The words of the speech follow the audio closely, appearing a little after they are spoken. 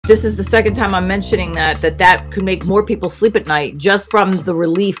This is the second time I'm mentioning that could make more people sleep at night just from the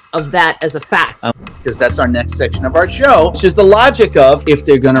relief of that as a fact. Because that's our next section of our show, which is the logic of if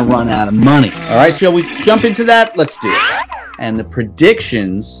they're going to run out of money. All right, shall we jump into that? Let's do it. And the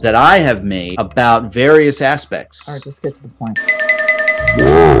predictions that I have made about various aspects. All right, just get to the point.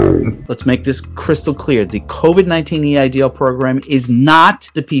 Let's make this crystal clear. The COVID-19 EIDL program is not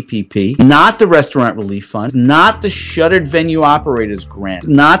the PPP, not the Restaurant Relief Fund, not the Shuttered Venue Operators Grant,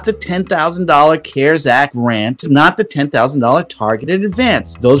 not the $10,000 CARES Act grant, not the $10,000 Targeted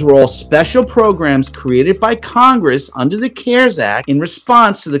Advance. Those were all special programs created by Congress under the CARES Act in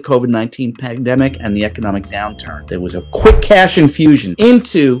response to the COVID-19 pandemic and the economic downturn. There was a quick cash infusion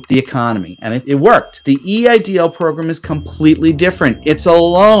into the economy, and it worked. The EIDL program is completely different. It's a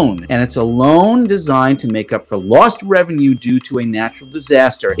loan, and it's a loan designed to make up for lost revenue due to a natural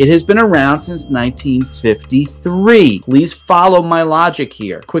disaster. It has been around since 1953. Please follow my logic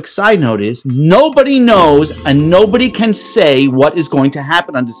here. Quick side note is nobody knows and nobody can say what is going to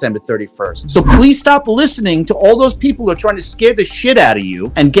happen on December 31st. So please stop listening to all those people who are trying to scare the shit out of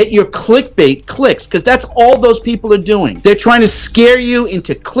you and get your clickbait clicks, because that's all those people are doing. They're trying to scare you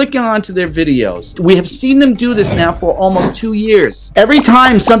into clicking onto their videos. We have seen them do this now for almost 2 years. Every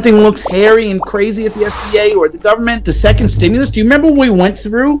time something looks hairy and crazy at the SBA or the government, the second stimulus, do you remember what we went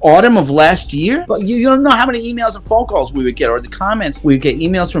through autumn of last year? But you don't know how many emails and phone calls we would get, or the comments. We would get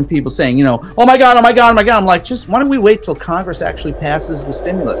emails from people saying, you know, oh my God, oh my God, oh my God. I'm like, just why don't we wait till Congress actually passes the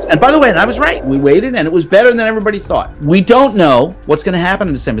stimulus? And by the way, and I was right. We waited and it was better than everybody thought. We don't know what's going to happen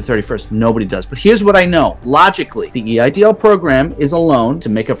on December 31st. Nobody does. But here's what I know. Logically, the EIDL program is a loan to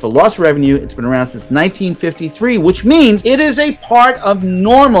make up for lost revenue. It's been around since 1953, which means it is a part of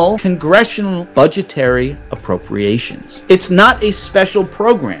normal congressional budgetary appropriations. It's not a special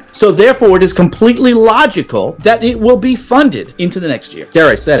program. So therefore, it is completely logical that it will be funded into the next year. There,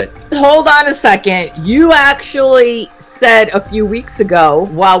 I said it. Hold on a second. You actually said a few weeks ago,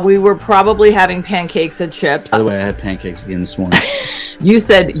 while we were probably having pancakes and chips. By the way, I had pancakes again this morning. You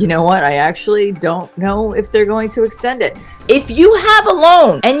said, you know what? I actually don't know if they're going to extend it. If you have a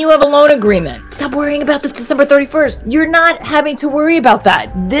loan and you have a loan agreement, stop worrying about this December 31st. You're not having to worry about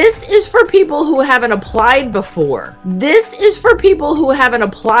that. This is for people who haven't applied before. This is for people who haven't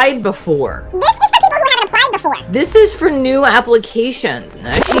applied before. This is for new applications.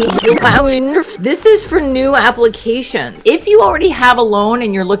 This is for new applications. If you already have a loan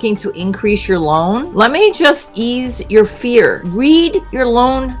and you're looking to increase your loan, let me just ease your fear. Read your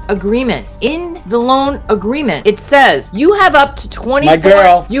loan agreement. In the loan agreement, it says you have up to 24. My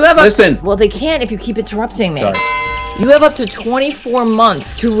girl, you have listen. Well, they can't if you keep interrupting me. Sorry. You have up to 24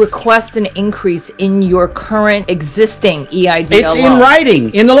 months to request an increase in your current existing EIDL It's loan. in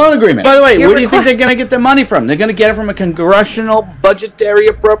writing, in the loan agreement. By the way, where do you think they're going to get their money from? They're going to get it from a congressional budgetary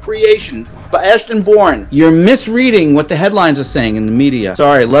appropriation. But Ashton Bourne, you're misreading what the headlines are saying in the media.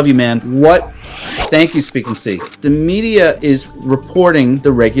 Sorry, I love you, man. What? Thank you, Speak and See. The media is reporting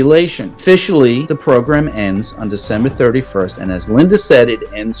the regulation. Officially, the program ends on December 31st, and as Linda said, it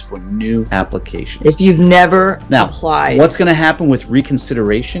ends for new applications. If you've never now, applied. What's going to happen with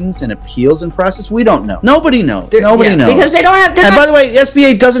reconsiderations and appeals and process? We don't know. Nobody knows. Nobody knows. Because they don't have... And by the way, the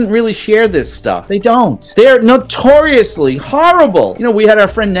SBA doesn't really share this stuff. They don't. They're notoriously horrible. You know, we had our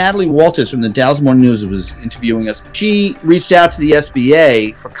friend Natalie Walters from the Dallas Morning News who was interviewing us. She reached out to the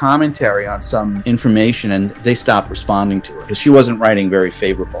SBA for commentary on some information, and they stopped responding to her because she wasn't writing very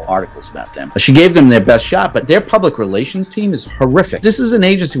favorable articles about them. She gave them their best shot, but their public relations team is horrific. This is an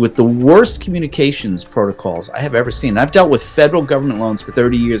agency with the worst communications protocols I have ever seen. I've dealt with federal government loans for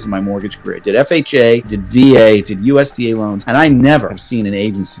 30 years in my mortgage career. Did FHA, did VA, did USDA loans, and I never have seen an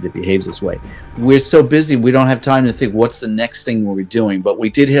agency that behaves this way. We're so busy, we don't have time to think what's the next thing we're doing, but we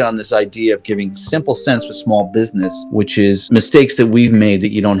did hit on this idea of giving simple sense for small business, which is mistakes that we've made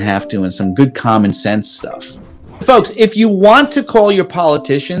that you don't have to, and some good common sense stuff. Folks, if you want to call your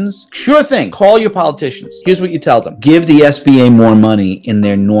politicians, sure thing, call your politicians. Here's what you tell them. Give the SBA more money in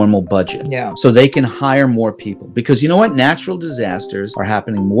their normal budget so they can hire more people. Because you know what? Natural disasters are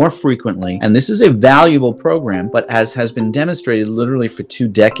happening more frequently, and this is a valuable program, but as has been demonstrated literally for 2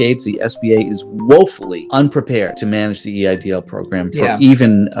 decades, the SBA is woefully unprepared to manage the EIDL program for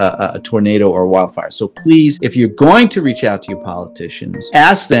even a tornado or a wildfire. So please, if you're going to reach out to your politicians,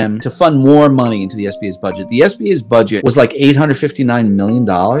 ask them to fund more money into the SBA's budget. The SBA's budget was like $859 million,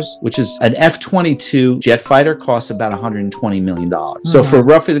 which is an F-22 jet fighter costs about $120 million. So for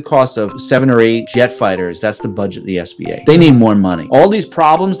roughly the cost of 7 or 8 jet fighters, that's the budget of the SBA. They need more money. All these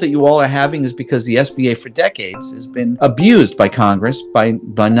problems that you all are having is because the SBA for decades has been abused by Congress by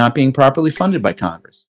not being properly funded by Congress.